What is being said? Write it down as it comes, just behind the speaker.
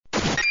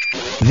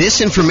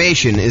This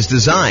information is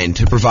designed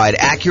to provide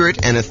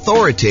accurate and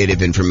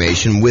authoritative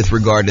information with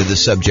regard to the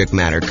subject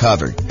matter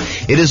covered.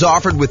 It is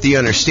offered with the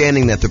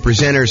understanding that the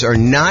presenters are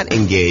not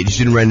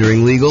engaged in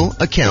rendering legal,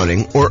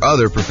 accounting, or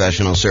other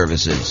professional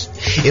services.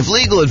 If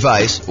legal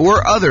advice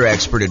or other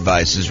expert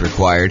advice is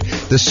required,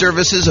 the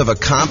services of a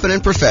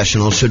competent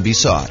professional should be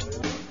sought.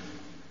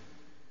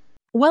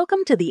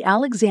 Welcome to the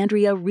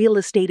Alexandria Real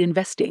Estate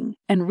Investing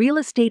and Real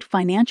Estate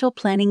Financial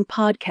Planning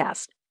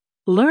Podcast.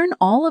 Learn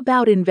all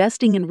about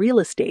investing in real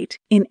estate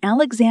in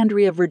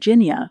Alexandria,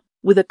 Virginia,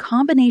 with a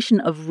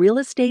combination of real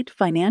estate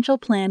financial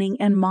planning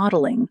and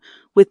modeling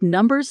with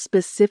numbers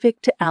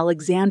specific to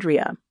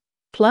Alexandria,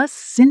 plus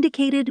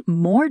syndicated,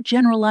 more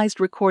generalized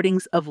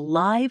recordings of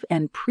live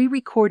and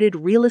pre-recorded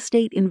real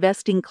estate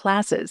investing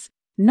classes,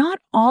 not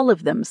all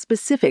of them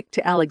specific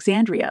to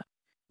Alexandria.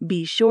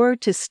 Be sure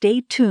to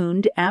stay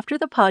tuned after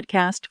the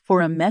podcast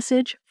for a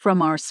message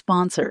from our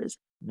sponsors.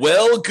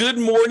 Well, good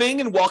morning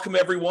and welcome,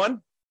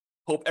 everyone.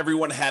 Hope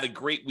everyone had a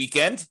great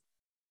weekend.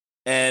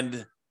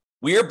 And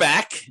we are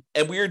back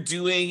and we are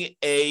doing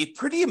a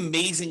pretty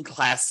amazing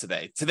class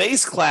today.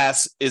 Today's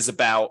class is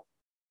about,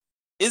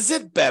 is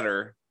it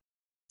better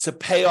to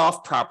pay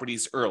off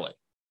properties early?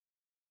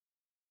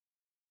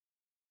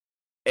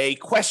 A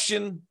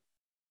question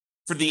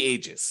for the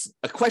ages,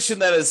 a question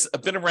that has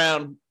been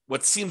around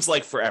what seems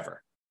like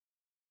forever.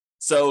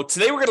 So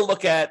today we're going to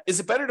look at, is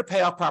it better to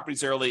pay off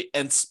properties early?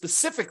 And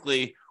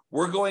specifically,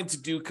 we're going to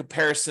do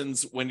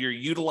comparisons when you're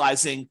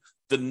utilizing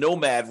the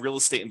Nomad real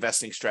estate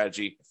investing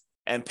strategy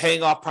and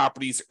paying off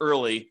properties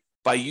early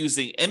by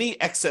using any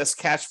excess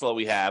cash flow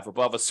we have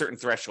above a certain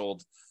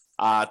threshold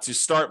to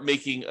start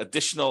making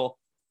additional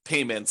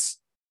payments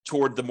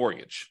toward the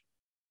mortgage.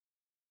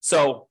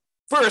 So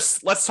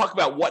first, let's talk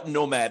about what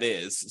Nomad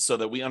is so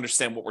that we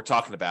understand what we're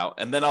talking about.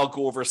 And then I'll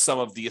go over some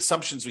of the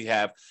assumptions we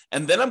have.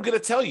 And then I'm going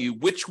to tell you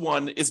which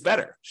one is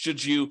better.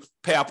 Should you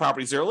pay out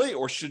properties early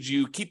or should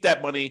you keep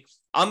that money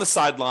on the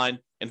sideline,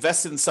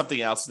 invest it in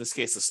something else, in this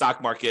case, the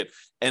stock market,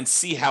 and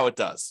see how it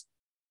does?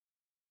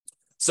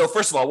 So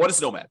first of all, what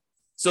is Nomad?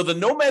 So the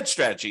Nomad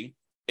strategy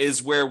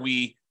is where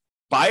we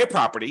buy a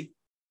property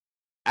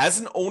as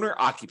an owner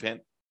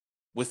occupant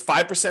with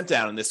 5%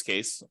 down in this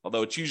case,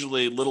 although it's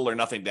usually little or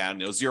nothing down,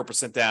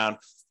 0% down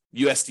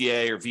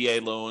USDA or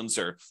VA loans,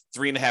 or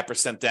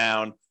 3.5%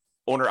 down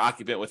owner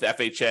occupant with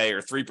FHA,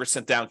 or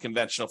 3% down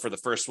conventional for the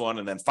first one,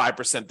 and then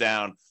 5%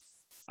 down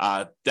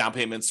down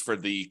payments for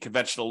the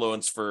conventional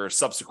loans for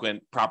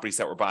subsequent properties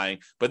that we're buying.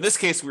 But in this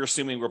case, we're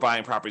assuming we're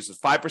buying properties with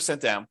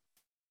 5% down,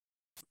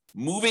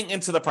 moving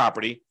into the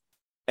property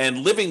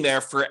and living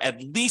there for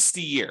at least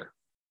a year.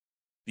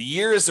 The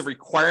year is a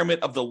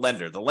requirement of the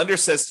lender. The lender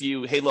says to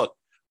you, hey, look,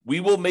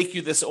 we will make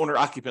you this owner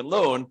occupant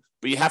loan,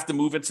 but you have to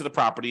move into the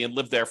property and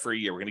live there for a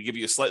year. We're going to give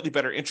you a slightly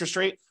better interest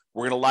rate.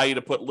 We're going to allow you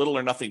to put little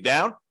or nothing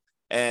down.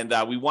 And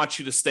we want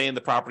you to stay in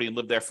the property and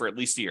live there for at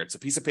least a year. It's a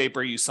piece of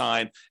paper. You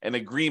sign an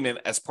agreement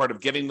as part of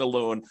getting the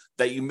loan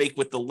that you make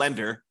with the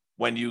lender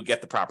when you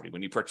get the property,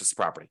 when you purchase the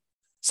property.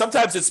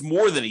 Sometimes it's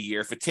more than a year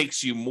if it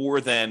takes you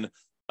more than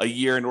a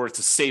year in order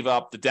to save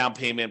up the down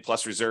payment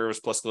plus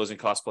reserves plus closing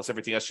costs plus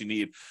everything else you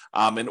need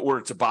in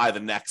order to buy the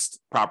next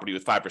property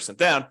with 5%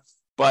 down.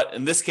 But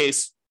in this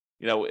case,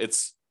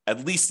 it's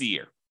at least a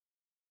year.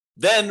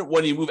 Then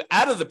when you move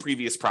out of the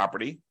previous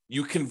property,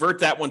 you convert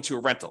that one to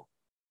a rental.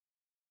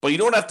 But you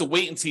don't have to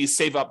wait until you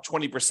save up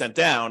 20%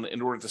 down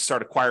in order to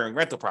start acquiring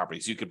rental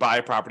properties. You could buy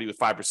a property with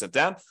 5%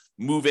 down,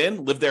 move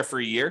in, live there for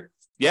a year.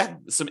 Yeah,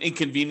 some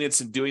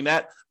inconvenience in doing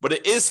that, but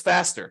it is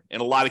faster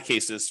in a lot of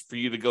cases for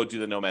you to go do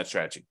the Nomad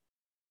strategy.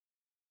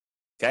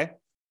 Okay?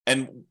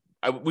 And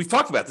we've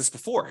talked about this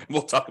before, and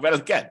we'll talk about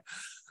it again.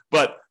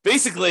 But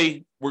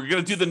basically, we're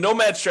going to do the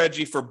Nomad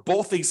strategy for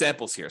both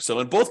examples here. So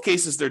in both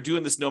cases, they're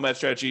doing this Nomad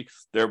strategy.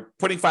 They're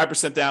putting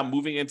 5% down,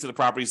 moving into the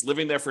properties,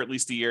 living there for at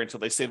least a year until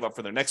they save up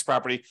for their next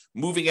property,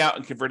 moving out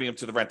and converting them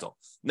to the rental.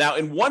 Now,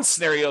 in one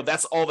scenario,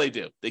 that's all they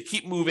do. They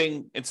keep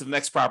moving into the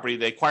next property.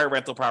 They acquire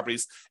rental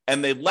properties,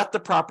 and they let the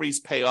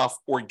properties pay off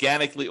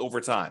organically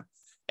over time.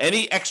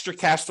 Any extra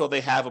cash flow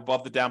they have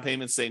above the down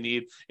payments they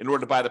need in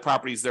order to buy the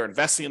properties, they're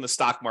investing in the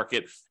stock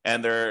market,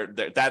 and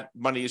that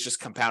money is just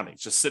compounding,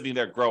 just sitting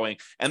there growing.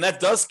 And that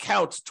does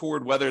count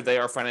toward whether they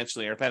are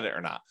financially independent or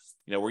not.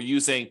 We're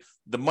using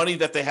the money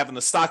that they have in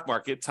the stock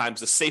market times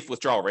the safe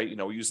withdrawal rate.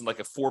 We're using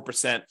like a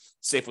 4%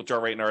 safe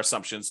withdrawal rate in our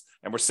assumptions.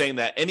 And we're saying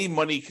that any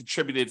money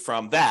contributed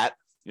from that,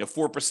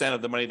 4%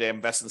 of the money they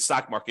invest in the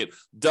stock market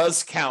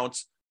does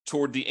count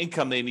toward the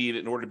income they need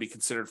in order to be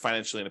considered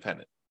financially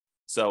independent.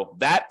 So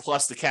that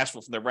plus the cash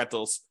flow from their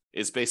rentals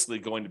is basically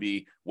going to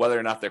be whether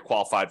or not they're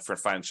qualified for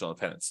financial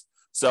independence.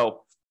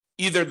 So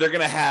either they're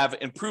going to have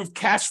improved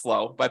cash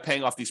flow by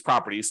paying off these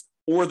properties,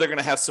 or they're going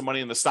to have some money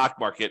in the stock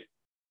market,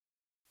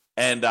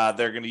 and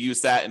they're going to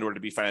use that in order to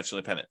be financially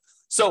independent.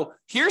 So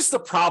here's the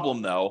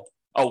problem, though.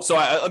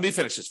 Let me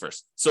finish this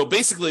first. So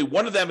basically,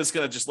 one of them is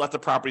going to just let the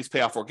properties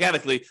pay off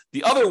organically.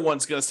 The other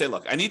one's going to say,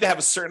 look, I need to have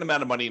a certain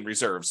amount of money in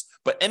reserves,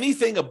 but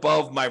anything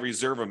above my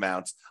reserve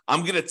amount,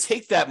 I'm going to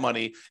take that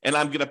money and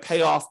I'm going to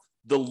pay off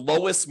the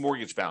lowest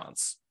mortgage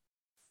balance.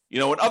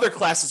 In other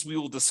classes, we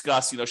will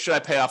discuss, should I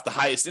pay off the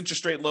highest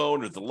interest rate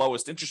loan or the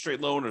lowest interest rate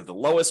loan or the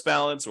lowest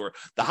balance or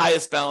the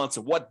highest balance,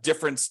 and what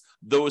difference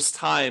those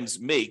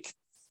times make.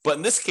 But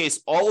in this case,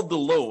 all of the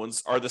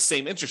loans are the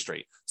same interest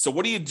rate. So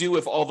what do you do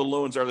if all the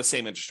loans are the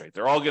same interest rate?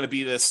 They're all going to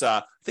be this,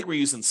 I think we're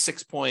using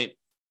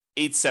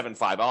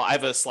 6.875. I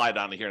have a slide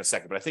on it here in a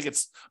second, but I think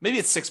maybe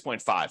it's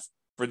 6.5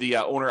 for the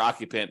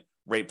owner-occupant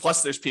rate,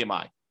 plus there's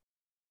PMI.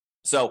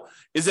 So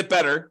is it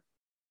better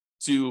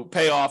to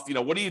pay off,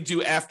 what do you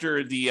do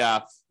after the,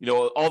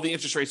 all the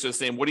interest rates are the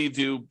same? What do you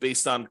do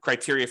based on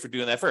criteria for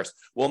doing that first?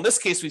 Well, in this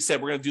case, we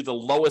said we're going to do the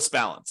lowest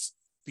balance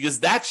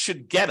because that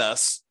should get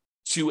us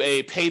to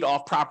a paid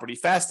off property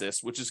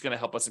fastest, which is going to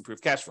help us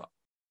improve cash flow.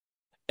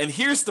 And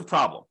here's the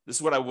problem. This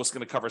is what I was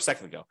going to cover a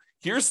second ago.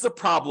 Here's the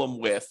problem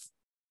with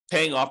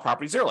paying off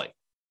properties early.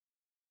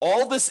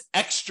 All this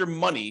extra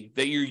money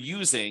that you're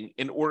using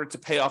in order to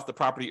pay off the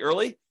property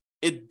early,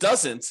 it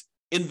doesn't,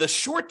 in the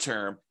short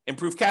term,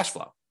 improve cash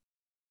flow,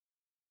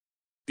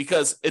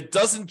 because it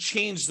doesn't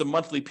change the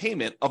monthly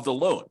payment of the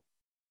loan.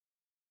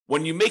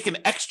 When you make an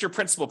extra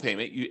principal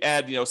payment, you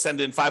add,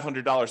 send in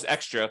 $500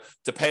 extra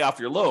to pay off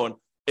your loan,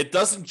 it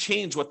doesn't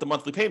change what the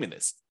monthly payment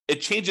is.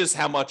 It changes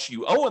how much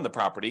you owe on the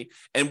property.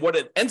 And what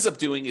it ends up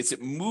doing is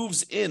it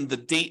moves in the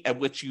date at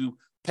which you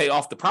pay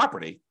off the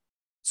property.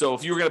 So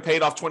if you were going to pay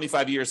it off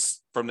 25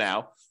 years from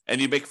now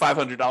and you make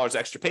 $500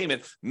 extra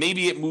payment,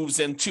 maybe it moves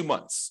in 2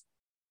 months.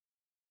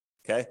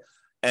 Okay.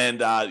 And,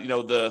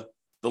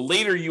 the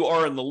later you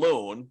are in the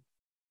loan,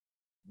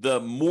 the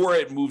more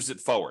it moves it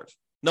forward.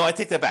 No, I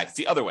take that back. It's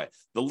the other way.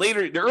 The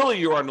earlier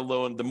you are in the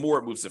loan, the more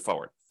it moves it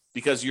forward,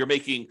 because you're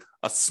making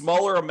a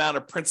smaller amount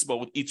of principal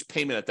with each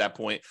payment at that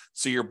point.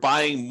 So you're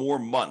buying more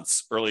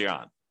months early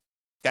on.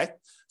 Okay.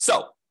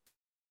 So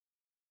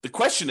the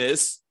question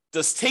is,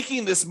 does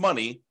taking this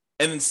money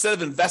and instead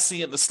of investing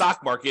it in the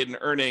stock market and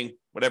earning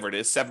whatever it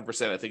is,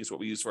 7%, I think is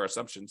what we use for our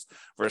assumptions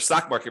for a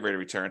stock market rate of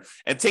return,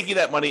 and taking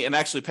that money and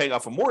actually paying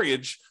off a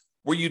mortgage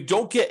where you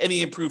don't get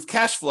any improved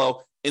cash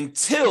flow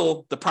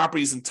until the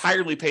property is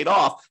entirely paid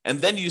off. And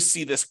then you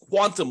see this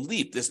quantum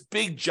leap, this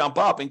big jump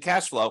up in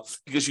cash flow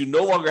because you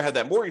no longer have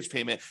that mortgage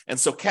payment. And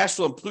so cash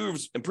flow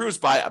improves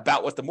by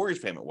about what the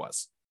mortgage payment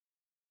was.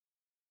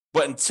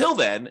 But until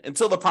then,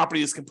 until the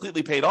property is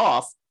completely paid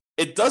off,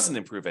 it doesn't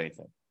improve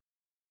anything.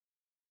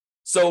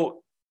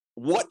 So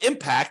what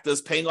impact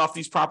does paying off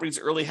these properties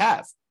early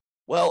have?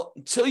 Well,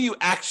 until you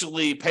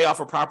actually pay off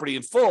a property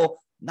in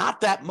full,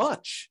 not that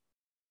much,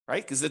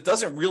 right? Because it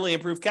doesn't really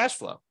improve cash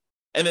flow.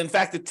 And in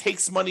fact, it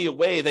takes money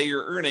away that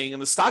you're earning in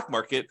the stock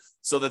market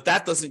so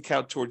that doesn't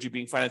count towards you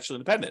being financially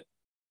independent.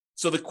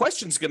 So the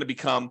question is going to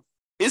become,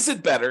 is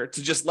it better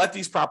to just let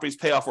these properties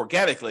pay off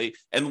organically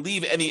and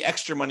leave any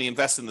extra money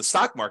invested in the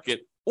stock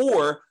market,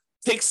 or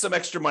take some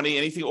extra money,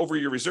 anything over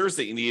your reserves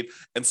that you need,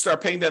 and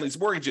start paying down these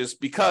mortgages?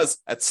 Because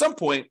at some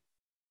point,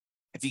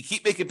 if you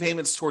keep making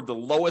payments toward the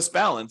lowest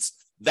balance,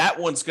 that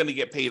one's going to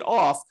get paid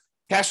off.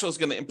 Cash flow is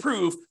going to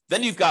improve.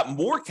 Then you've got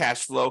more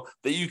cash flow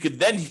that you could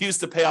then use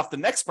to pay off the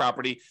next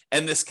property,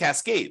 and this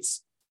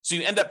cascades. So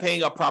you end up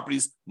paying off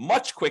properties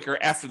much quicker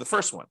after the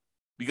first one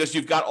because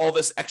you've got all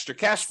this extra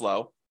cash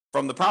flow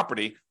from the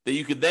property that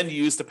you could then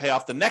use to pay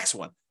off the next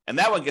one. And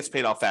that one gets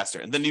paid off faster.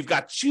 And then you've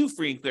got 2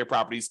 free and clear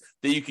properties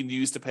that you can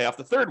use to pay off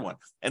the third one.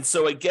 And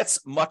so it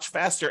gets much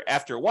faster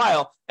after a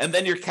while. And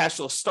then your cash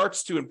flow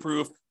starts to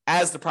improve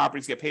as the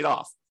properties get paid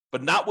off,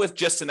 but not with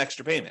just an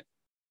extra payment.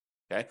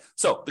 Okay.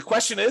 So the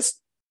question is,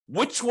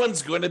 which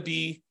one's going to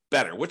be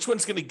better? Which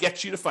one's going to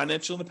get you to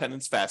financial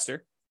independence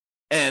faster?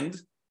 And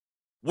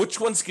which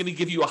one's going to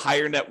give you a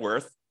higher net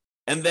worth?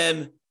 And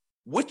then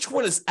which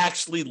one is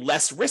actually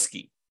less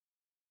risky?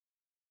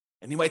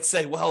 And you might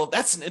say, well,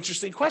 that's an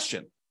interesting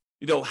question.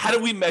 How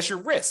do we measure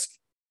risk?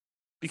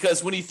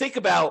 Because when you think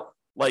about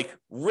like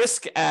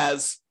risk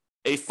as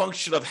a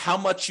function of how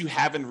much you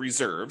have in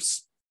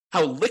reserves,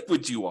 how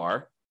liquid you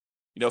are,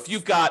 if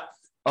you've got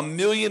 $1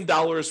 million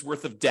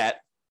worth of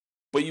debt,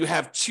 but you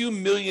have $2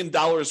 million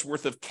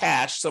worth of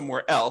cash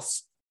somewhere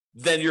else,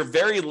 then you're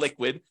very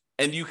liquid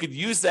and you could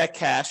use that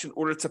cash in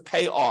order to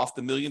pay off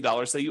the $1 million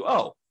that you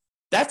owe.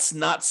 That's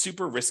not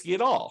super risky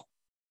at all.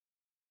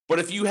 But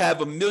if you have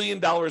 $1 million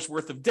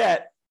worth of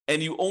debt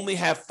and you only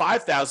have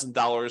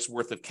 $5,000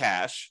 worth of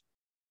cash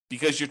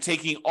because you're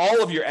taking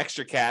all of your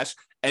extra cash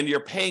and you're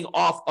paying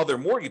off other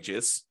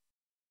mortgages,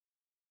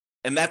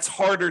 and that's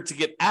harder to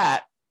get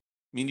at.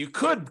 I mean, you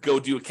could go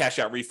do a cash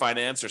out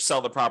refinance or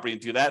sell the property and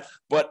do that,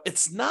 but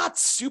it's not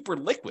super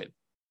liquid.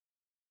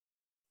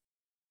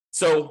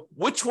 So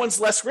which one's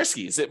less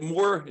risky? Is it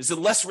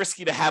less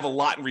risky to have a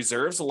lot in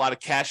reserves, a lot of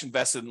cash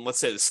invested in, let's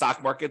say, the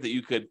stock market that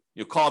you could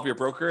call up your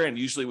broker and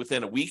usually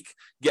within a week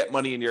get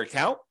money in your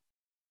account?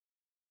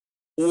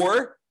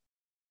 Or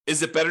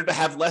is it better to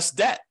have less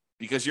debt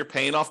because you're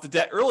paying off the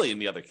debt early in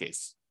the other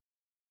case?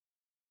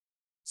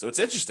 So it's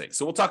interesting.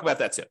 So we'll talk about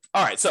that too.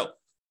 All right. So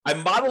I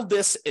modeled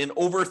this in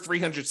over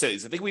 300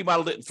 cities. I think we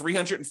modeled it in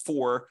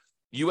 304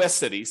 U.S.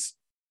 cities.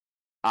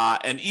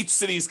 And each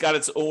city's got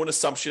its own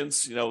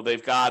assumptions.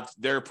 They've got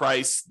their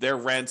price, their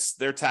rents,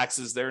 their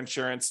taxes, their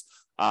insurance,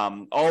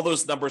 All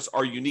those numbers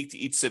are unique to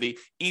each city.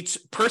 Each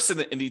person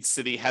in each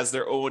city has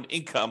their own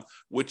income,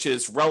 which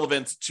is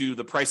relevant to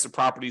the price of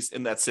properties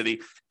in that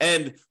city.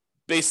 And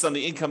based on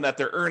the income that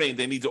they're earning,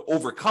 they need to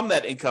overcome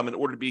that income in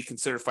order to be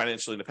considered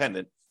financially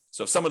independent.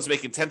 So if someone's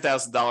making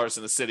 $10,000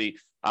 in the city,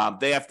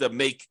 they have to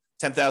make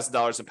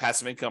 $10,000 in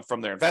passive income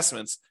from their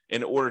investments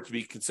in order to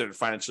be considered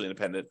financially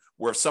independent.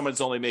 Where if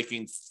someone's only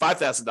making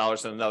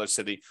 $5,000 in another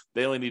city,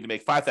 they only need to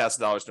make $5,000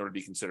 in order to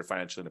be considered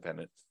financially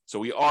independent. So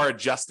we are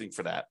adjusting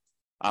for that.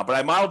 But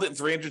I modeled it in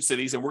 300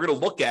 cities, and we're going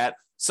to look at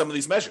some of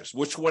these measures.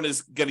 Which one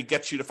is going to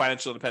get you to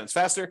financial independence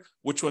faster?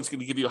 Which one's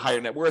going to give you a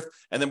higher net worth?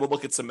 And then we'll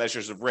look at some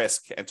measures of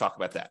risk and talk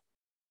about that.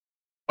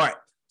 All right.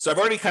 So I've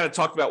already kind of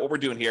talked about what we're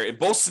doing here. In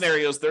both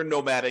scenarios, they're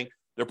nomading.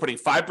 They're putting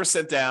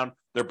 5% down.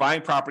 They're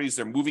buying properties.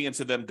 They're moving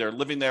into them. They're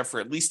living there for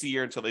at least a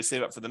year until they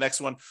save up for the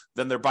next one.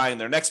 Then they're buying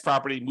their next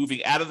property,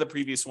 moving out of the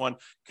previous one,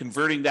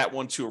 converting that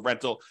one to a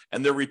rental,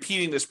 and they're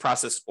repeating this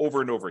process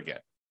over and over again.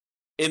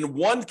 In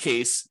one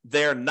case,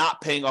 they're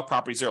not paying off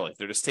properties early.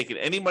 They're just taking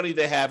any money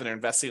they have and they're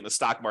investing in the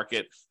stock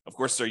market. Of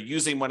course, they're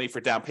using money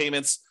for down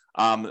payments.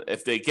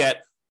 If they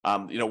get,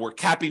 we're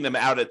capping them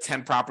out at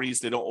 10 properties.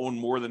 They don't own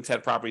more than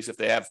 10 properties. If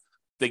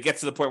they get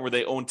to the point where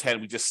they own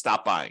 10, we just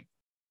stop buying.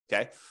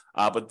 Okay.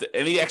 But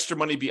any extra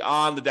money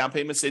beyond the down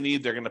payments they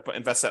need, they're going to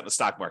invest that in the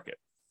stock market.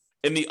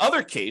 In the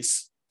other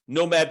case,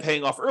 Nomad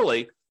paying off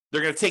early,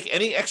 they're going to take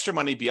any extra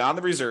money beyond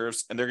the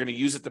reserves and they're going to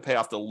use it to pay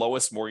off the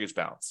lowest mortgage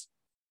balance.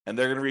 And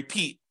they're going to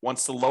repeat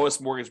once the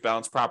lowest mortgage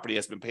balance property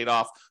has been paid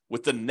off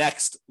with the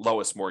next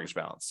lowest mortgage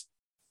balance.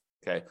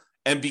 Okay.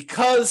 And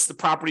because the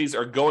properties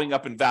are going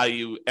up in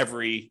value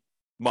every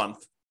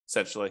month,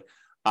 essentially,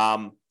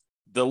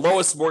 the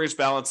lowest mortgage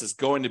balance is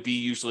going to be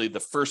usually the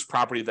first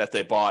property that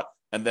they bought,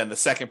 and then the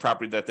second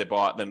property that they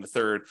bought, and then the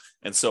third.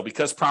 And so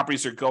because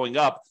properties are going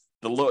up,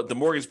 the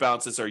mortgage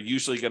balances are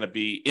usually going to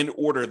be in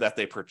order that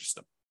they purchased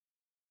them.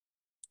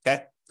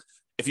 Okay.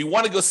 If you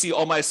want to go see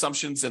all my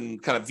assumptions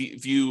and kind of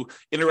view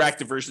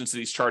interactive versions of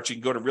these charts, you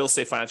can go to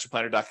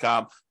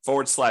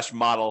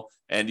realestateFinancialPlanner.com/model,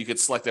 and you can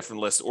select it from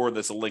the list, or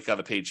there's a link on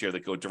the page here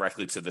that go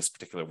directly to this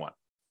particular one.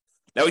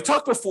 Now, we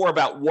talked before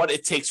about what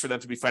it takes for them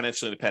to be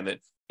financially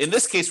independent. In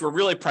this case, we're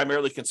really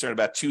primarily concerned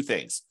about two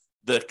things: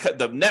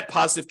 the net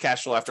positive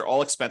cash flow after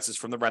all expenses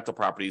from the rental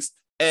properties,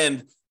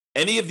 and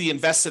any of the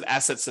invested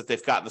assets that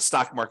they've got in the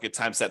stock market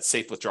times that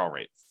safe withdrawal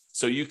rate.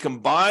 So you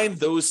combine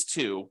those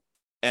two,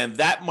 and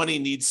that money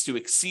needs to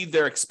exceed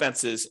their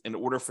expenses in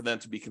order for them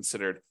to be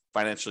considered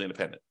financially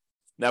independent.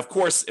 Now, of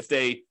course, if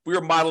we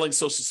were modeling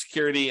Social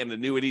Security and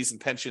annuities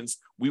and pensions,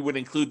 we would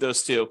include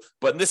those too.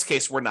 But in this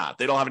case, we're not.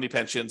 They don't have any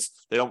pensions.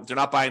 They're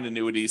not buying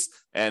annuities,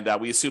 and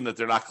we assume that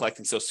they're not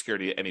collecting Social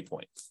Security at any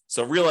point.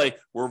 So really,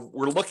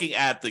 we're looking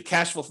at the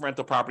cash flow from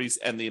rental properties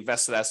and the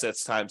invested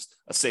assets times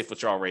a safe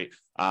withdrawal rate.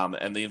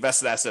 And the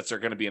invested assets are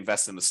going to be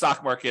invested in the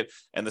stock market,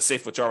 and the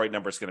safe withdrawal rate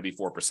number is going to be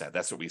 4%.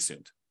 That's what we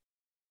assumed.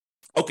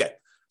 Okay.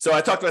 So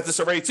I talked about this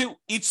already too.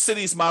 Each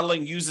city's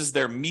modeling uses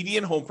their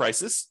median home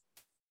prices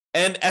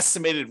and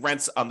estimated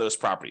rents on those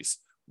properties.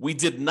 We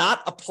did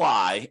not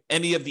apply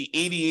any of the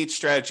 88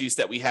 strategies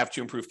that we have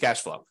to improve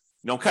cash flow.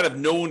 I'm kind of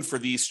known for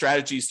these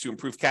strategies to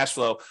improve cash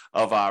flow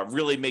of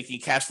really making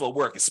cash flow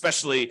work,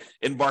 especially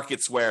in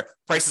markets where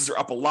prices are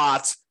up a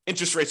lot,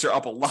 interest rates are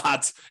up a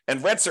lot,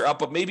 and rents are up,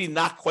 but maybe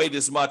not quite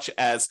as much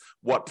as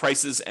what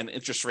prices and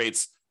interest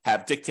rates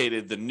have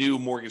dictated the new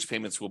mortgage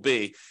payments will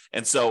be.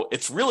 And so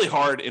it's really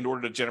hard in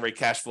order to generate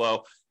cash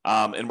flow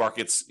in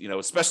markets,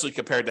 especially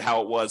compared to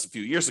how it was a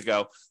few years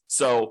ago.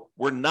 So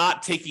we're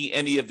not taking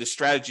any of the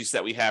strategies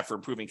that we have for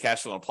improving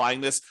cash flow and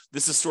applying this.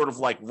 This is sort of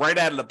like right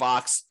out of the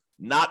box,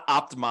 not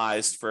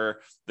optimized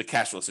for the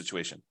cash flow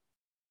situation.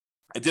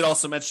 I did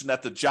also mention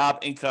that the job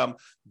income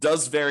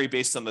does vary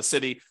based on the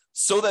city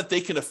so that they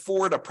can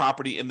afford a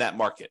property in that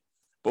market.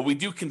 But we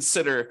do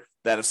consider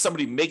that if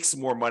somebody makes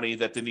more money,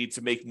 that they need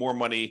to make more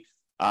money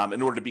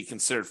in order to be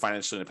considered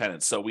financially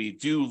independent. So we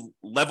do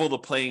level the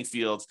playing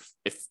field.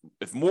 If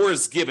more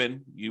is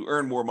given, you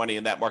earn more money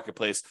in that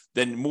marketplace,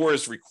 then more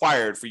is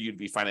required for you to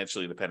be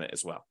financially independent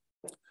as well.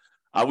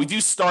 We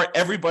do start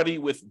everybody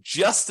with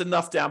just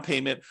enough down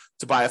payment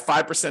to buy a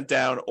 5%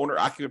 down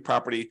owner-occupant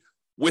property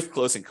with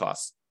closing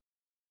costs.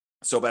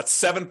 So about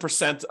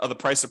 7% of the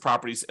price of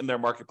properties in their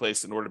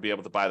marketplace in order to be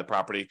able to buy the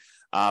property.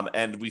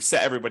 And we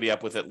set everybody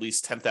up with at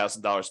least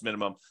 $10,000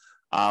 minimum.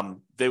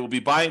 They will be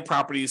buying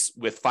properties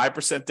with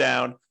 5%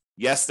 down.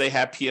 Yes, they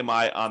have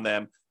PMI on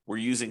them. We're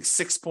using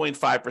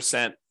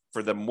 6.5%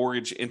 for the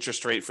mortgage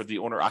interest rate for the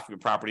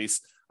owner-occupant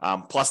properties,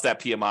 plus that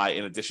PMI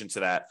in addition to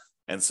that.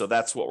 And so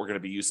that's what we're going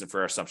to be using for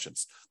our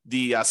assumptions.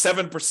 The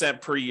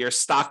 7% per year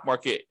stock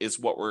market is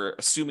what we're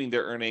assuming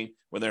they're earning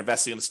when they're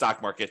investing in the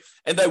stock market.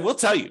 And I will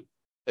tell you,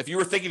 if you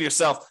were thinking to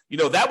yourself,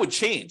 that would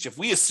change. If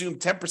we assume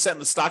 10% in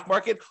the stock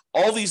market,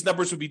 all these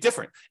numbers would be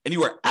different. And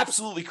you are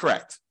absolutely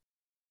correct.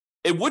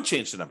 It would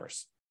change the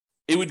numbers.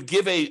 It would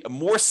give a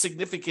more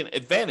significant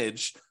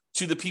advantage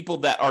to the people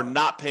that are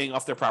not paying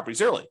off their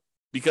properties early,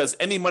 because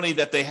any money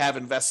that they have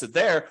invested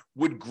there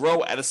would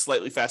grow at a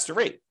slightly faster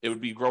rate. It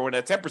would be growing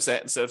at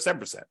 10% instead of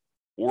 7%.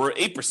 or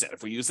 8%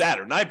 if we use that,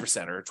 or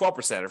 9% or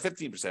 12% or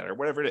 15% or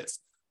whatever it is.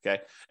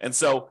 Okay. And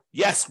so,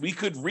 yes, we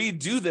could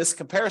redo this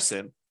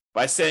comparison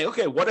by saying,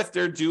 okay, what if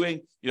they're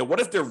doing, what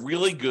if they're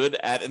really good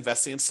at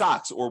investing in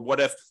stocks? Or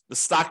what if the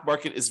stock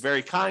market is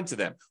very kind to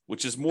them,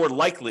 which is more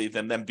likely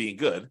than them being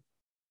good,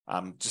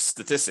 just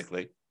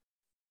statistically.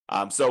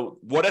 So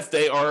what if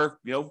they are,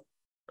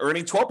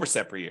 earning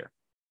 12% per year?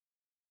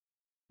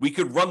 We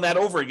could run that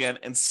over again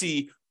and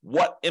see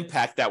what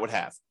impact that would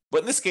have.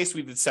 But in this case,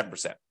 we did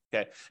 7%.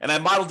 Okay. And I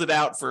modeled it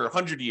out for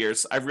 100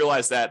 years. I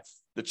realized that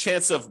the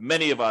chance of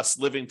many of us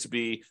living to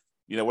be,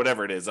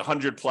 whatever it is,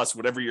 100 plus,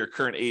 whatever your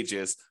current age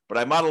is. But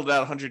I modeled it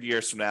out 100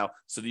 years from now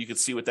so that you could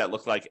see what that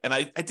looked like. And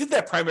I did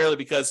that primarily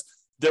because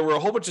there were a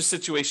whole bunch of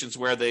situations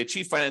where they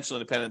achieved financial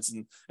independence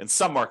in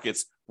some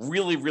markets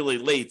really, really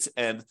late.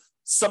 And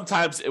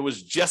sometimes it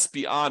was just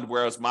beyond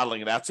where I was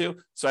modeling it out to.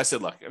 So I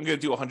said, look, I'm going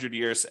to do 100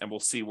 years and we'll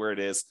see where it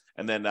is.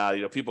 And then,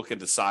 people can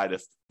decide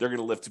if they're going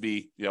to live to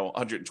be,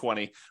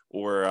 120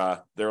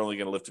 or they're only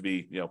going to live to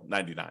be,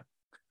 99.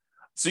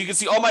 So you can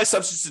see all my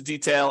assumptions in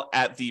detail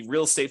at the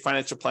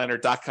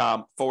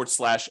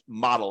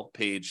realestatefinancialplanner.com/model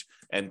page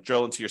and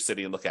drill into your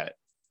city and look at it.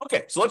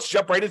 Okay, so let's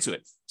jump right into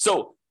it.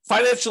 So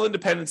financial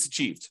independence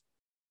achieved.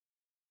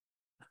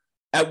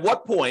 At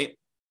what point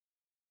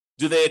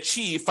do they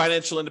achieve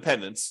financial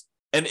independence?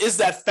 And is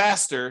that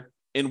faster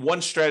in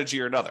one strategy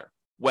or another?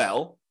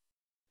 Well,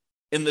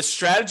 in the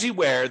strategy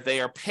where they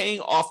are paying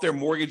off their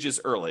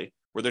mortgages early,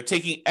 where they're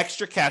taking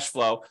extra cash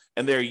flow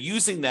and they're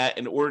using that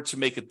in order to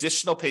make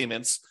additional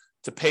payments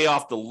to pay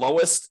off the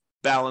lowest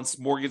balance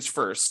mortgage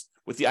first,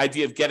 with the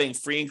idea of getting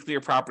free and clear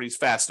properties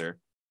faster,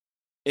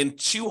 in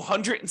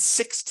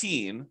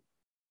 216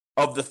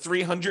 of the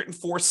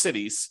 304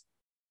 cities,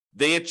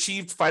 they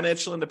achieved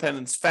financial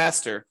independence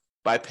faster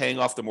by paying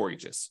off the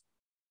mortgages.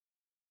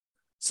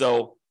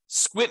 So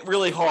squint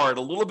really hard,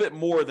 a little bit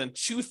more than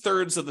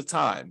 2/3 of the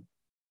time,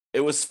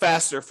 it was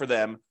faster for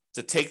them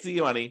to take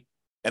the money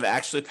and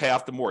actually pay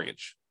off the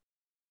mortgage,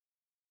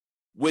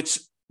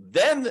 which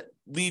then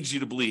leads you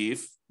to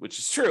believe, which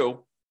is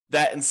true,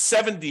 that in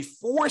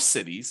 74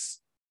 cities,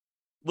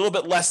 a little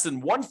bit less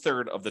than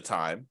 1/3 of the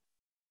time,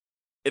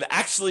 it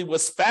actually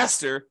was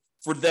faster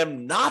for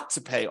them not to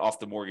pay off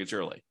the mortgage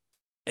early.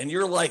 And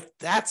you're like,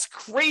 that's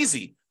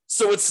crazy.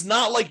 So it's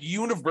not like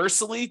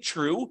universally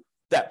true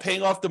that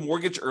paying off the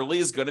mortgage early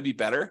is going to be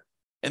better.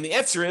 And the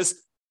answer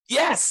is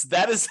yes,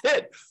 that is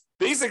it.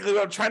 Basically,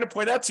 what I'm trying to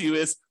point out to you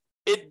is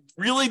it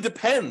really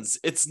depends.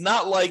 It's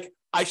not like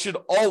I should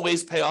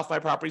always pay off my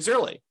properties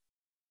early.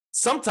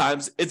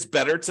 Sometimes it's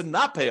better to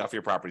not pay off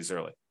your properties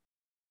early.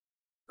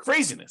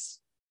 Craziness.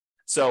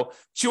 So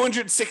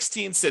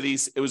 216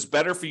 cities, it was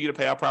better for you to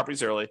pay off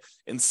properties early.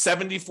 In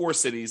 74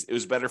 cities, it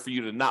was better for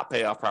you to not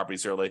pay off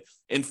properties early.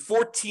 In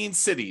 14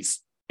 cities,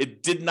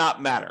 it did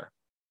not matter.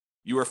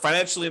 You were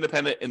financially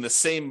independent in the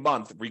same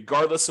month,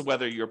 regardless of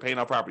whether you were paying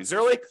off properties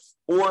early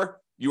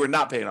or you were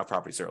not paying off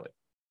properties early.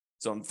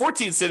 So in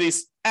 14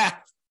 cities,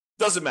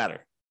 doesn't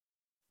matter.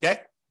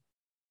 Okay?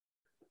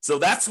 So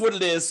that's what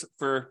it is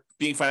for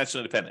being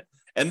financially independent.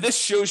 And this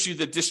shows you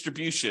the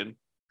distribution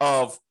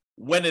of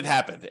when it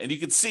happened. And you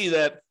can see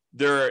that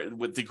there,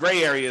 with the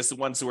gray areas, the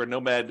ones who are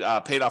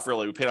Nomad paid off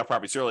early, we paid off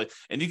properties early.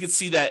 And you can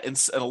see that in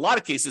a lot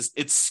of cases,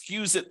 it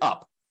skews it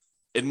up.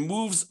 It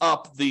moves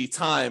up the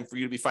time for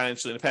you to be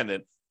financially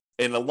independent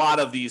in a lot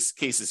of these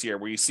cases here,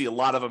 where you see a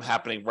lot of them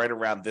happening right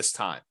around this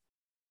time.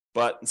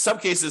 But in some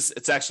cases,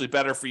 it's actually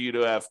better for you to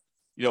have,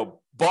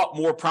 bought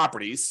more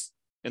properties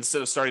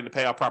instead of starting to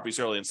pay off properties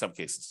early in some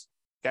cases.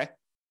 Okay.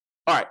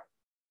 All right.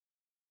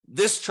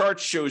 This chart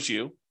shows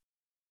you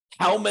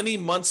how many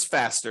months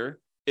faster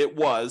it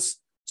was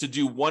to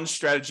do one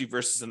strategy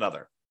versus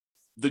another.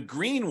 The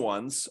green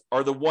ones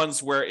are the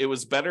ones where it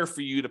was better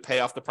for you to pay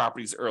off the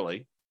properties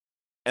early.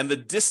 And the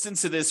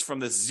distance it is from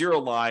the zero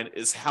line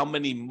is how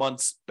many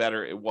months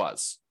better it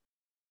was.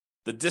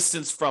 The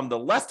distance from the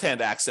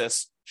left-hand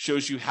axis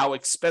shows you how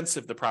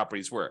expensive the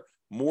properties were.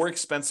 More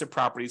expensive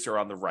properties are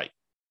on the right.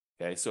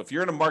 Okay, so if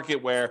you're in a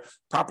market where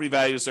property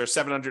values are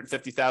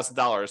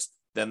 $750,000,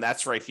 then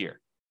that's right here.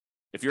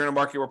 If you're in a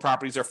market where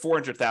properties are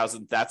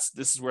 $400,000,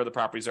 this is where the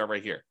properties are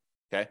right here.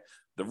 Okay,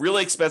 the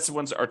really expensive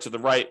ones are to the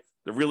right.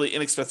 The really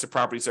inexpensive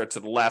properties are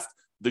to the left.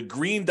 The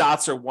green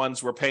dots are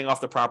ones where paying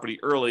off the property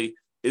early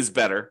is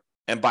better,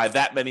 and by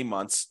that many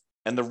months.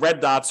 And the red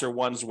dots are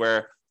ones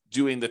where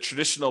doing the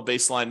traditional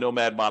baseline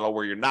Nomad model,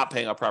 where you're not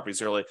paying off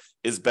properties early,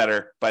 is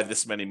better by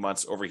this many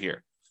months over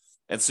here.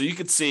 And so you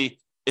can see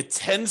it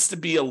tends to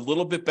be a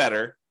little bit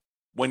better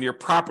when your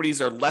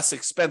properties are less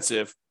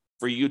expensive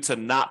for you to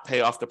not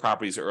pay off the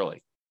properties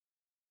early.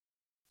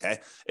 Okay,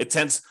 it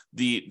tends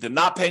the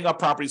not paying off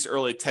properties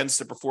early tends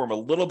to perform a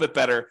little bit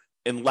better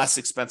in less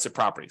expensive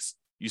properties.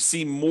 You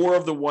see more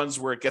of the ones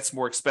where it gets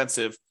more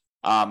expensive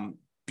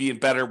being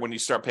better when you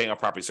start paying off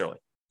properties early.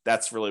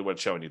 That's really what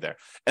it's showing you there.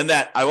 And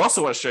that I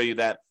also want to show you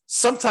that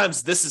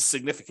sometimes this is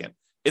significant.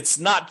 It's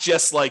not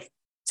just like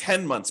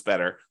 10 months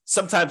better.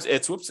 Sometimes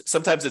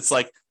it's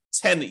like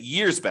 10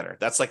 years better.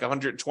 That's like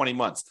 120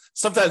 months.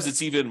 Sometimes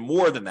it's even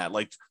more than that,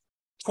 like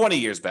 20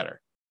 years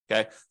better.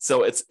 Okay,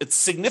 so it's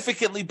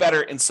significantly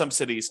better in some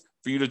cities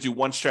for you to do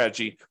one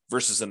strategy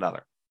versus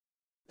another.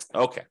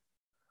 Okay.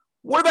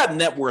 What about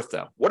net worth,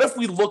 though? What if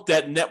we looked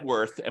at net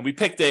worth and we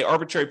picked an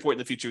arbitrary point in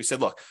the future? We said,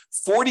 look,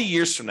 40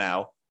 years from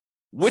now,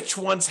 which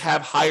ones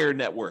have higher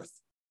net worth?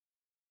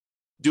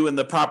 Doing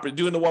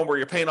the one where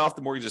you're paying off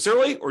the mortgages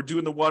early, or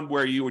doing the one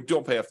where you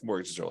don't pay off the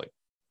mortgages early?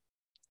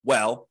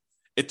 Well,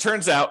 it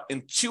turns out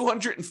in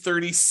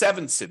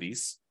 237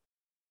 cities,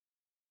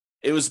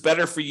 it was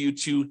better for you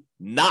to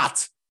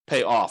not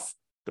pay off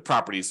the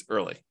properties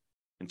early.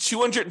 In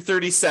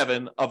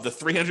 237 of the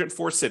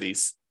 304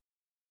 cities,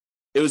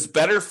 it was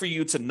better for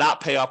you to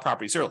not pay off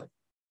properties early.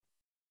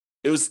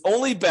 It was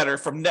only better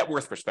from net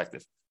worth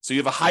perspective. So you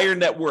have a higher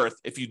net worth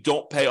if you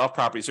don't pay off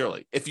properties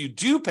early. If you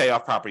do pay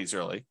off properties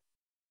early,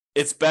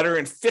 it's better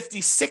in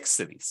 56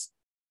 cities.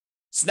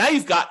 So now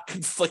you've got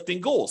conflicting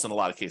goals in a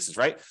lot of cases,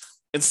 right?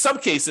 In some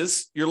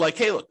cases, you're like,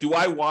 hey, look, do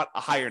I want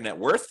a higher net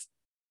worth,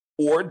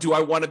 or do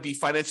I want to be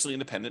financially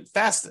independent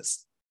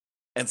fastest?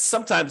 And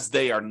sometimes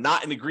they are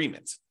not in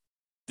agreement.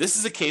 This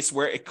is a case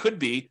where it could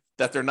be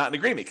that they're not in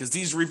agreement because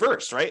these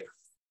reverse, right?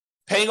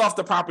 Paying off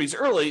the properties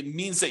early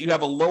means that you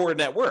have a lower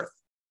net worth,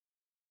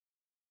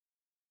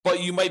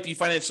 but you might be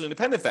financially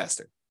independent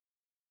faster.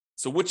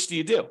 So which do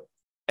you do?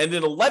 And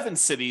in 11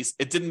 cities,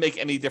 it didn't make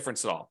any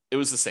difference at all. It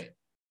was the same.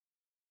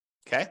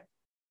 Okay?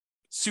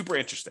 Super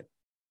interesting.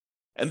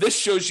 And this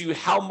shows you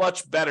how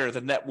much better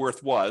the net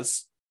worth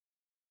was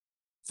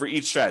for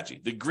each strategy.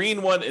 The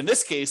green one in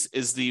this case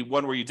is the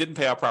one where you didn't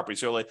pay off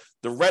properties early.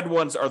 The red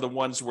ones are the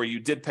ones where you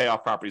did pay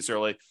off properties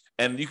early.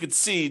 And you can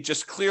see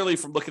just clearly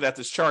from looking at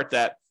this chart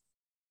that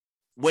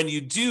when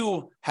you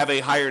do have a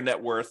higher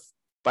net worth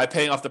by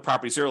paying off the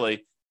properties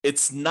early,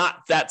 it's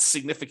not that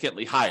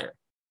significantly higher.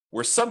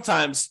 Where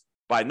sometimes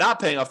by not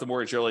paying off the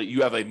mortgage early,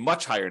 you have a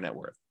much higher net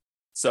worth.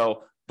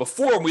 So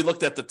before, when we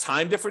looked at the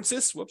time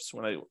differences,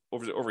 when I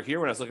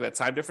was looking at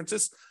time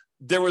differences,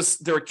 there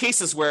were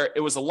cases where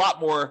it was a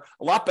lot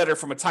better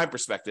from a time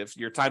perspective.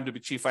 Your time to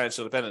achieve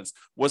financial independence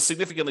was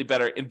significantly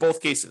better in both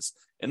cases.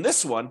 In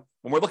this one,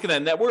 when we're looking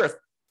at net worth,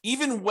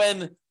 even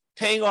when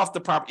paying off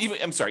the properties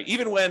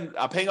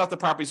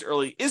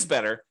early is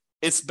better,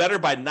 it's better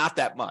by not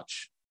that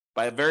much,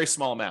 by a very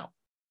small amount.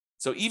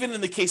 So even in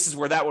the cases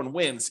where that one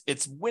wins,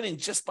 it's winning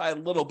just by a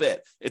little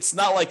bit. It's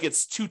not like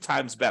it's 2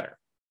 times better.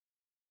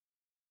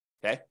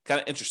 Okay,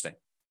 kind of interesting.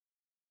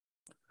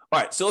 All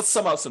right, so let's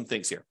sum out some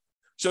things here.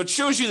 So it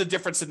shows you the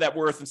difference in net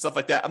worth and stuff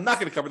like that. I'm not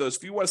going to cover those.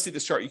 If you want to see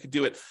this chart, you can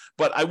do it.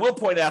 But I will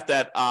point out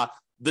that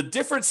the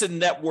difference in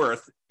net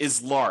worth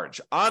is large.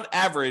 On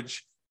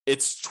average,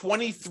 it's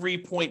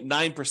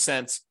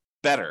 23.9%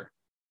 better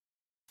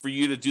for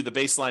you to do the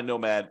baseline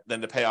Nomad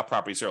than to pay off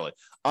properties early.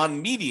 On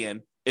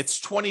median,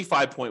 it's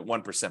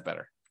 25.1%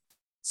 better.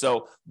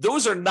 So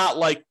those are not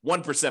like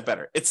 1%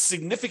 better. It's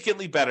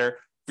significantly better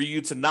for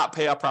you to not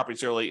pay off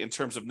properties early in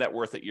terms of net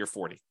worth at year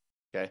 40.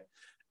 Okay.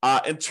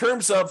 In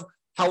terms of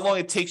how long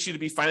it takes you to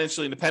be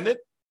financially independent,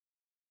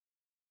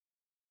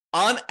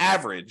 on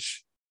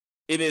average,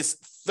 it is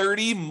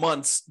 30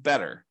 months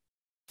better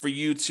for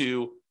you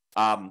to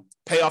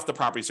pay off the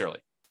properties early.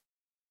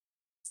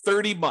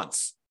 30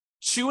 months,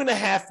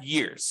 2.5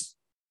 years.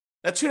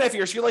 Now, 2.5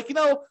 years, you're like,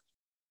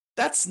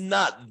 that's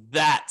not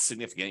that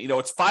significant.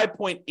 It's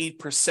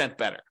 5.8%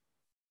 better.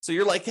 So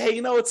you're like,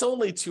 hey, it's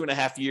only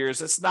 2.5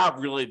 years. It's not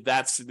really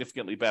that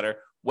significantly better.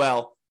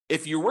 Well,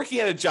 if you're working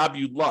at a job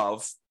you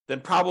love, then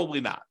probably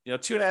not.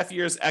 2.5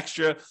 years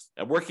extra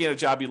and working at a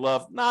job you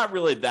love, not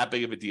really that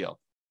big of a deal.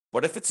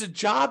 But if it's a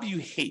job you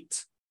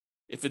hate,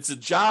 if it's a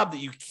job that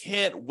you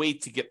can't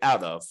wait to get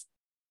out of,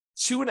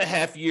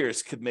 2.5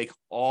 years could make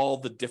all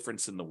the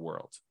difference in the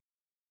world.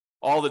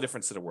 All the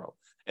difference in the world.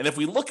 And if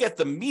we look at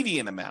the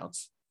median amount,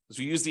 as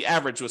we use the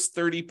average was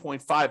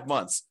 30.5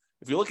 months.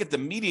 If you look at the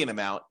median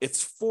amount,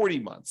 it's 40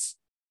 months.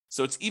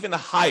 So it's even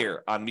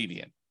higher on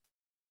median.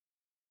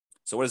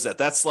 So what is that?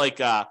 That's like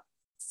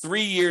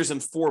 3 years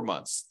and 4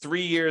 months,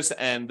 3 years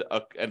and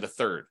a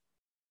third.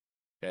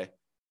 Okay.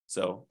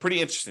 So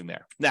pretty interesting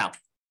there. Now,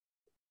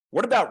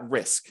 what about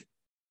risk?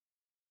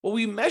 Well,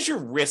 we measure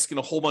risk in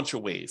a whole bunch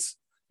of ways.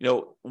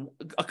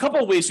 A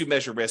couple of ways we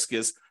measure risk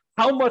is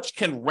how much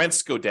can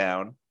rents go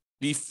down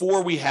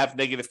before we have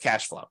negative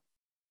cash flow?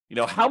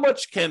 How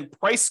much can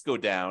price go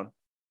down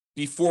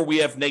before we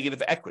have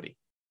negative equity?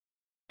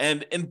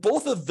 And in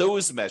both of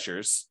those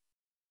measures,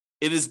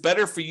 it is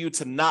better for you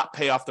to not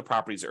pay off the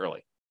properties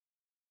early.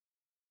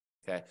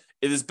 Okay.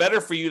 It is better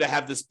for you to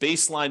have this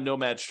baseline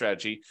Nomad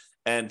strategy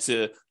and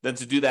to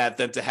do that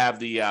than to have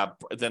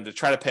than to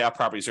try to pay off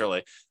properties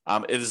early.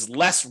 It is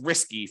less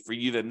risky for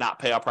you to not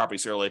pay off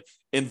properties early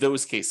in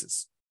those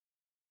cases.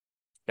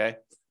 Okay.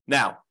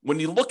 Now, when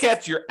you look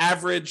at your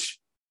average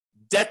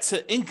debt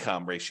to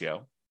income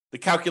ratio, the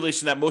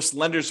calculation that most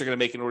lenders are going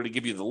to make in order to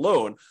give you the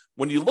loan,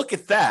 when you look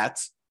at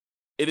that,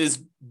 it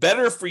is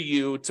better for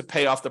you to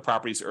pay off the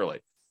properties early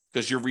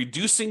because you're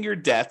reducing your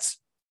debt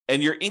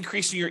and you're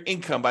increasing your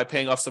income by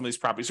paying off some of these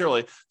properties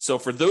early. So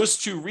for those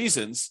two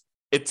reasons,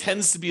 it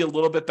tends to be a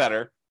little bit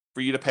better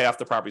for you to pay off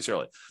the properties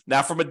early.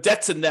 Now, from a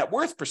debt to net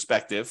worth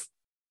perspective,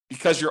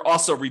 because you're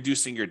also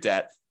reducing your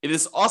debt, it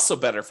is also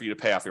better for you to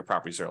pay off your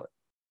properties early.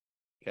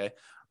 Okay.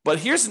 But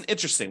here's an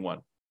interesting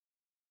one.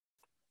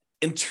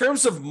 In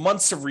terms of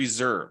months of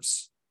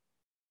reserves,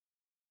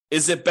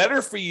 is it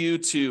better for you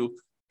to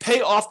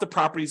pay off the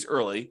properties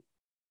early,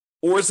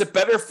 or is it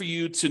better for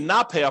you to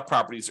not pay off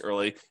properties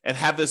early and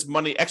have this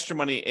money, extra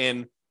money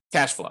in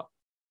cash flow?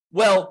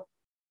 Well,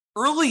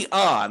 early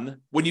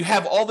on, when you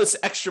have all this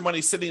extra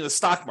money sitting in the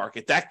stock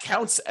market, that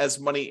counts as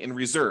money in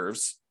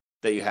reserves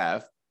that you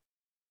have.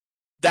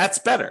 That's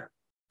better.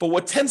 But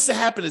what tends to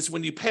happen is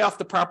when you pay off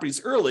the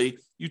properties early,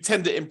 you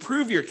tend to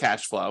improve your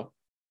cash flow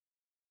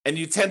and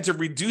you tend to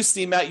reduce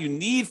the amount you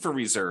need for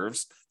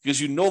reserves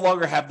because you no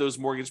longer have those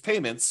mortgage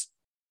payments.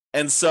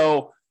 And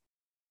so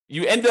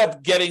you end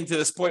up getting to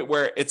this point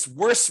where it's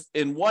worse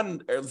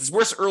it's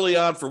worse early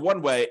on for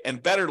one way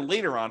and better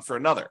later on for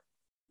another,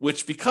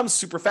 which becomes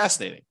super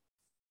fascinating.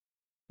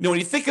 You know, when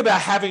you think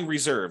about having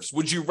reserves,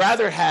 would you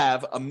rather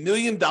have $1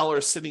 million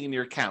sitting in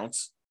your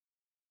accounts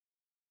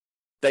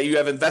that you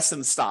have invested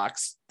in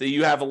stocks, that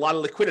you have a lot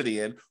of liquidity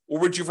in, or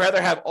would you rather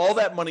have all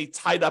that money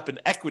tied up in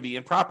equity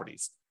and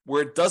properties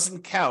where it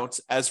doesn't count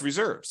as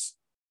reserves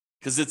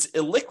because it's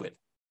illiquid?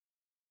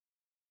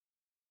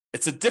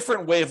 It's a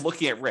different way of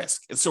looking at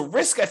risk. And so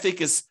risk, I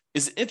think, is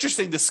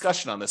interesting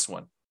discussion on this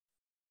one.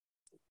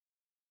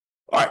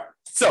 All right,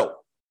 so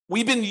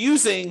we've been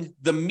using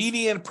the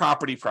median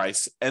property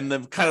price and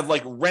the kind of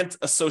like rent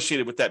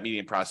associated with that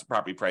median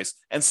property price.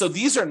 And so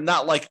these are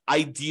not like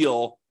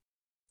ideal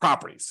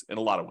properties in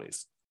a lot of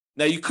ways.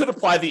 Now, you could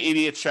apply the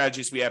 88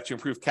 strategies we have to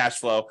improve cash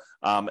flow,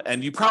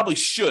 and you probably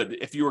should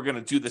if you were going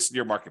to do this in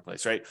your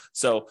marketplace, right?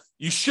 So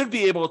you should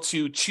be able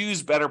to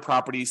choose better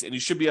properties, and you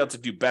should be able to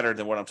do better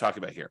than what I'm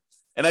talking about here.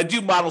 And I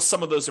do model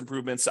some of those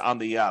improvements on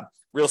the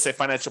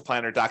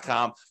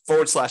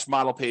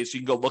realestatefinancialplanner.com/model page.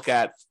 You can go look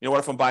at, what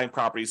if I'm buying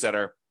properties that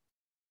are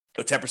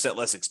 10%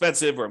 less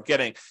expensive, or I'm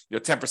getting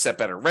 10%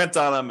 better rent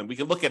on them, and we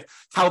can look at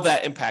how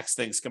that impacts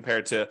things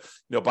compared to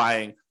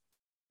buying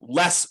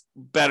less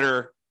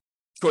better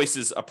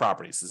choices of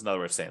properties is another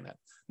way of saying that.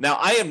 Now,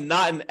 I am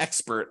not an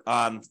expert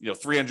on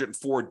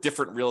 304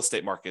 different real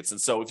estate markets.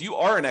 And so if you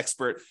are an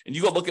expert and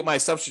you go look at my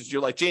assumptions,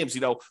 you're like, James,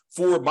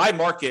 for my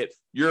market,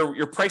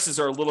 your prices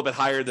are a little bit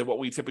higher than what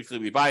we typically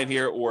be buying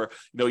here, or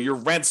your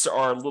rents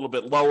are a little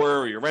bit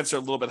lower, or your rents are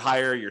a little bit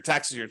higher, your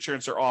taxes, your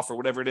insurance are off, or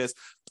whatever it is.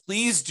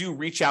 Please do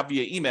reach out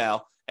via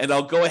email, and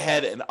I'll go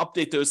ahead and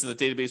update those in the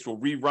database. We'll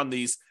rerun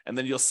these, and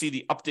then you'll see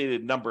the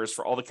updated numbers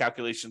for all the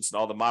calculations and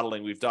all the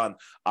modeling we've done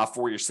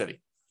for your city.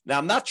 Now,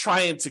 I'm not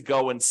trying to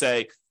go and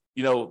say,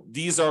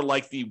 these are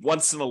like the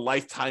once in a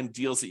lifetime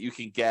deals that you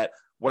can get.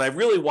 What I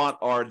really want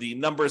are the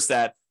numbers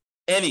that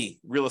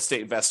any real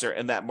estate investor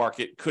in that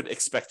market could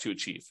expect to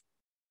achieve.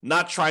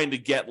 Not trying to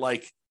get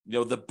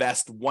the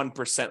best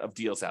 1% of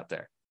deals out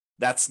there.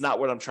 That's not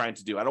what I'm trying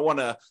to do. I don't want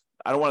to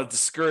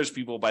discourage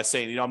people by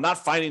saying, I'm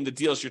not finding the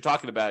deals you're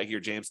talking about here,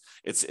 James.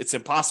 It's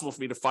impossible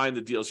for me to find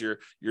the deals you're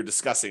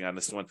discussing on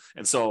this one.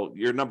 And so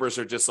your numbers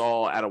are just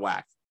all out of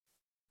whack.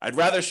 I'd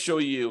rather show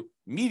you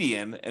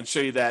median and show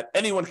you that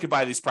anyone could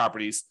buy these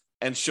properties,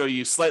 and show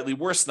you slightly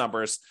worse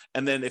numbers.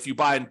 And then if you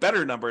buy in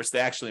better numbers, they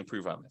actually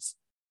improve on this.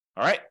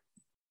 All right.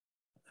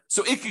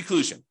 So in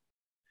conclusion,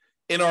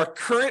 in our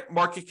current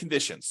market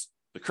conditions,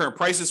 the current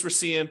prices we're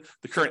seeing,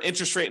 the current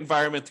interest rate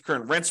environment, the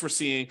current rents we're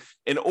seeing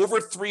in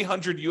over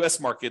 300 US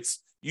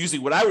markets,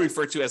 using what I would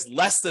refer to as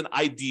less than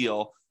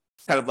ideal,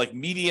 kind of like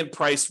median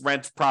price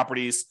rent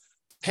properties,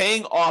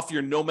 paying off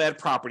your Nomad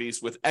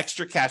properties with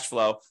extra cash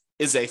flow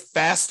is a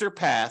faster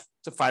path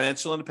to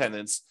financial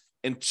independence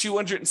in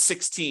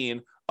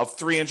 216 of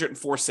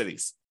 304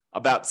 cities.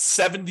 About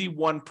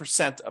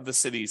 71% of the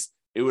cities,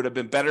 it would have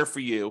been better for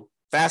you,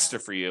 faster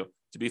for you,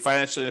 to be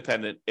financially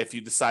independent if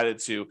you decided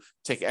to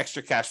take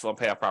extra cash flow and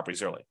pay off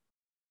properties early.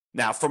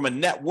 Now, from a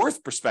net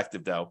worth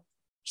perspective, though,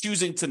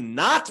 choosing to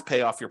not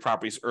pay off your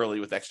properties early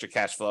with extra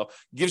cash flow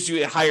gives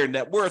you a higher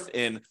net worth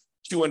in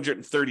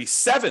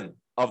 237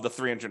 of the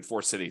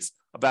 304 cities,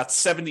 about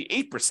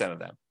 78% of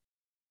them.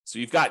 So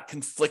you've got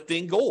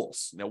conflicting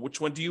goals. Now, which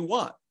one do you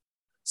want?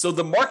 So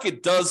the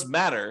market does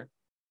matter,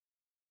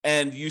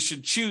 and you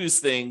should choose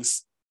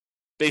things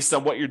based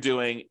on what you're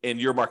doing in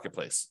your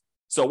marketplace.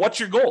 So what's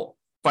your goal?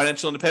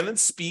 Financial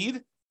independence,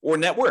 speed, or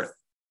net worth?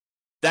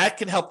 That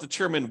can help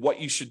determine what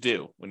you should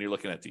do when you're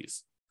looking at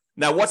these.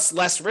 Now, what's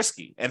less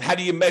risky, and how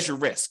do you measure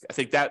risk? I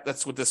think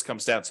that's what this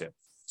comes down to.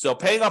 So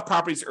paying off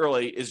properties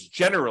early is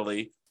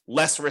generally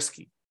less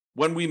risky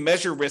when we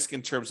measure risk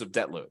in terms of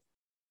debt load.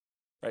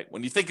 Right?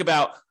 When you think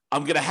about,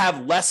 I'm going to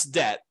have less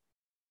debt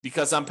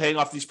because I'm paying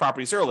off these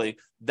properties early,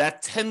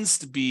 that tends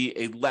to be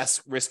a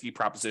less risky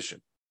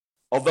proposition.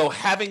 Although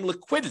having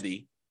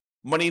liquidity,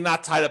 money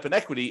not tied up in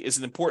equity, is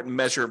an important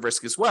measure of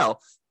risk as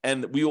well.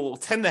 And we will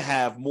tend to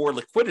have more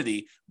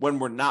liquidity when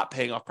we're not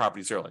paying off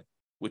properties early,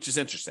 which is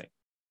interesting.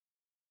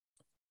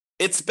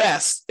 It's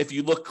best if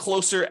you look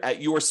closer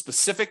at your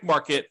specific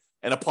market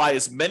and apply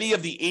as many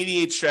of the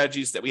 88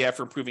 strategies that we have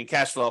for improving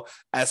cash flow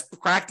as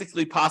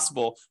practically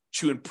possible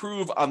to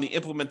improve on the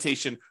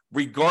implementation,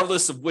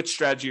 regardless of which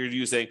strategy you're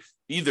using,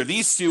 either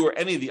these two or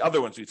any of the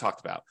other ones we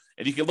talked about.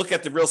 And you can look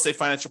at the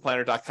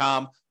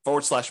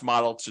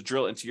realestatefinancialplanner.com/model to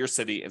drill into your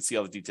city and see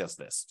all the details of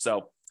this.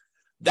 So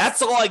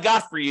that's all I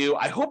got for you.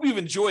 I hope you've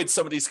enjoyed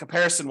some of these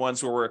comparison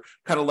ones where we're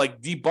kind of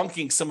like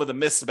debunking some of the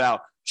myths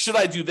about should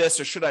I do this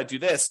or should I do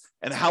this,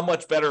 and how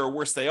much better or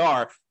worse they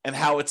are, and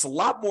how it's a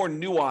lot more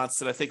nuanced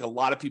than I think a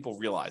lot of people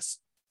realize.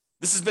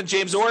 This has been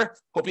James Orr.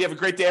 Hope you have a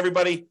great day,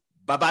 everybody.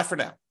 Bye-bye for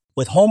now.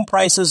 With home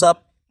prices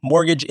up,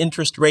 mortgage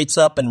interest rates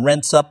up, and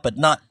rents up, but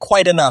not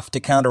quite enough to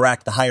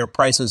counteract the higher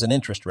prices and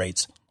interest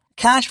rates,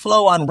 cash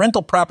flow on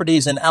rental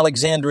properties in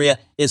Alexandria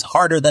is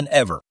harder than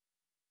ever.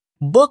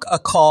 Book a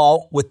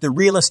call with the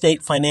Real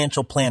Estate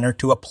Financial Planner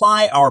to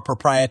apply our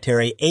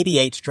proprietary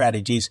 88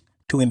 strategies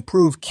to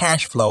improve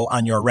cash flow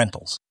on your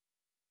rentals.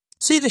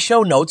 See the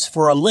show notes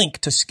for a link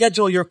to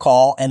schedule your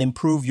call and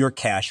improve your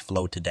cash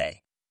flow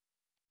today.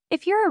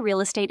 If you're a real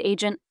estate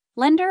agent,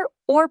 lender,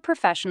 or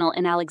professional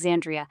in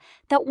Alexandria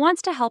that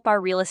wants to help our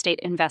real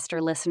estate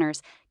investor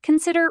listeners,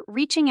 consider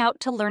reaching out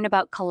to learn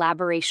about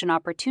collaboration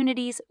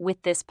opportunities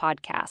with this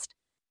podcast.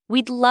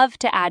 We'd love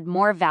to add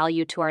more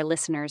value to our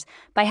listeners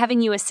by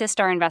having you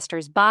assist our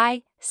investors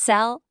buy,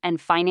 sell,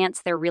 and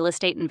finance their real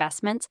estate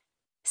investments.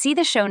 See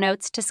the show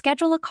notes to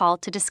schedule a call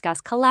to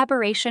discuss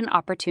collaboration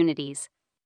opportunities.